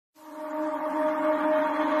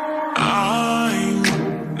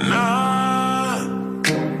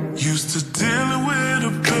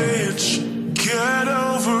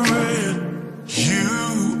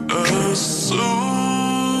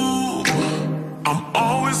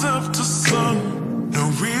always up to some. No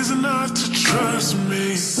reason not to trust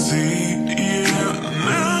me. See, yeah,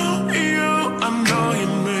 now I know you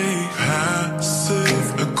mean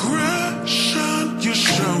passive aggression. You're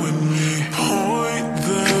showing me. Point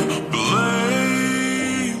the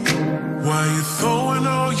blame. Why you throwing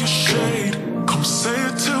all your shade? Come say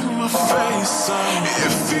it to my face.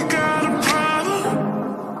 If you got a problem,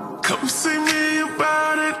 come see me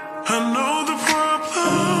about it. I know the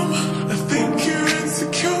problem. I think you're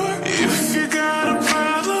insecure. If you got a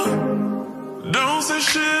problem, don't say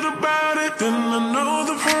shit about it. Then I know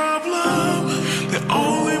the problem. The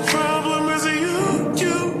only problem is you.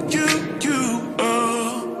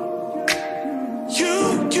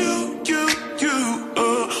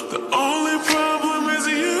 The only problem is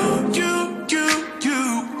you.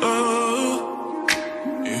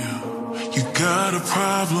 Yeah, you got a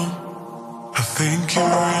problem. I think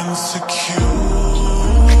you're insecure.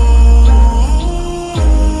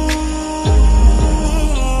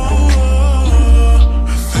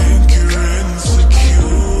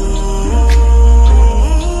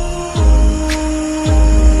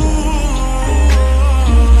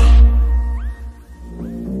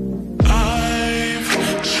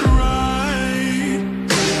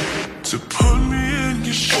 To put me in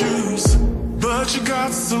your shoes, but you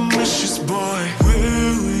got some issues, boy.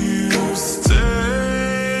 Will you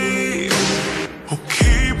stay? Or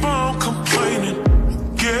keep on complaining?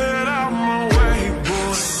 Get out my way,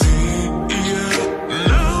 boy. See, yeah,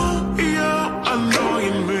 I know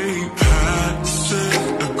you mean passive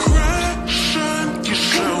aggression. You're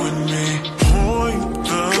showing me. Point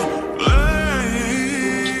the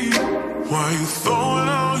blame. Why you throwing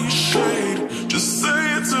all your shade? Just say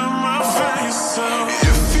it to my face. So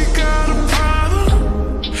if you got a problem,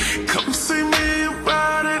 come see me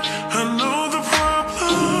about it. I know the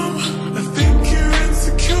problem. I think you're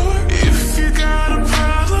insecure. If you got a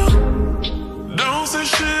problem, don't say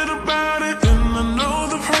shit about it. Then I know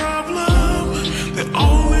the problem. The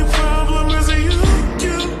only problem is you.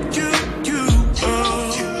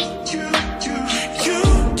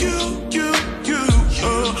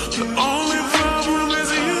 The only problem is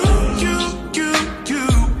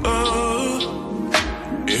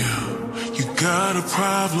you got a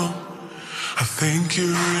problem. I think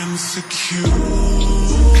you're insecure.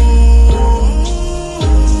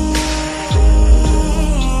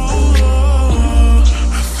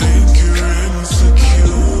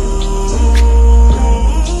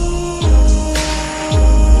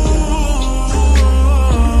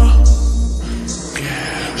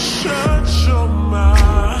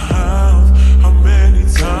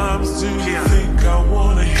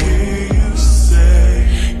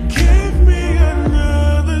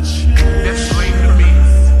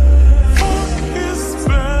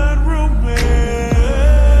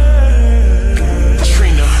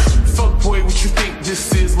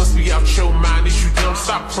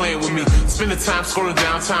 Stop playing with me. Spending time scrolling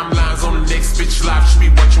down timelines on the next bitch live. Should be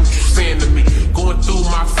watching what you saying to me. Going through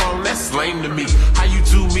my phone, that's lame to me. How you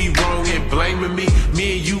do me wrong and blaming me?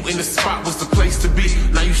 Me and you in the spot was the place to be.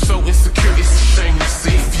 Now you so insecure, it's a shame to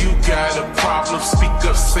see. If you got a problem, speak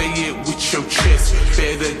up, say it with your chest.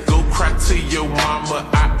 Better go cry to your mama.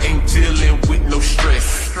 I ain't dealing with no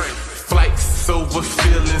stress. Flights over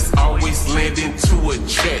feelings, always land into a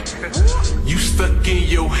jet. You stuck in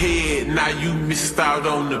your head, now you missed out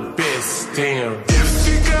on the best. Damn. If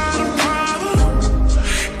you got a problem,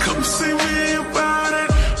 come see me about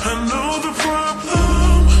it. I know the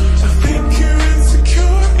problem. I think you're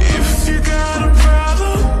insecure. If you got a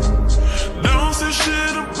problem, don't say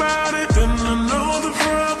shit about it. Then I know the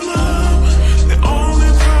problem. The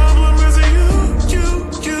only problem is you.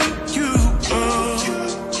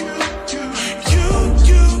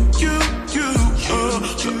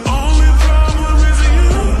 The only problem is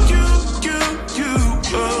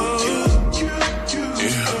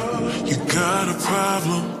you got a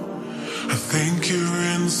problem. I think you're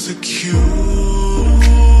insecure.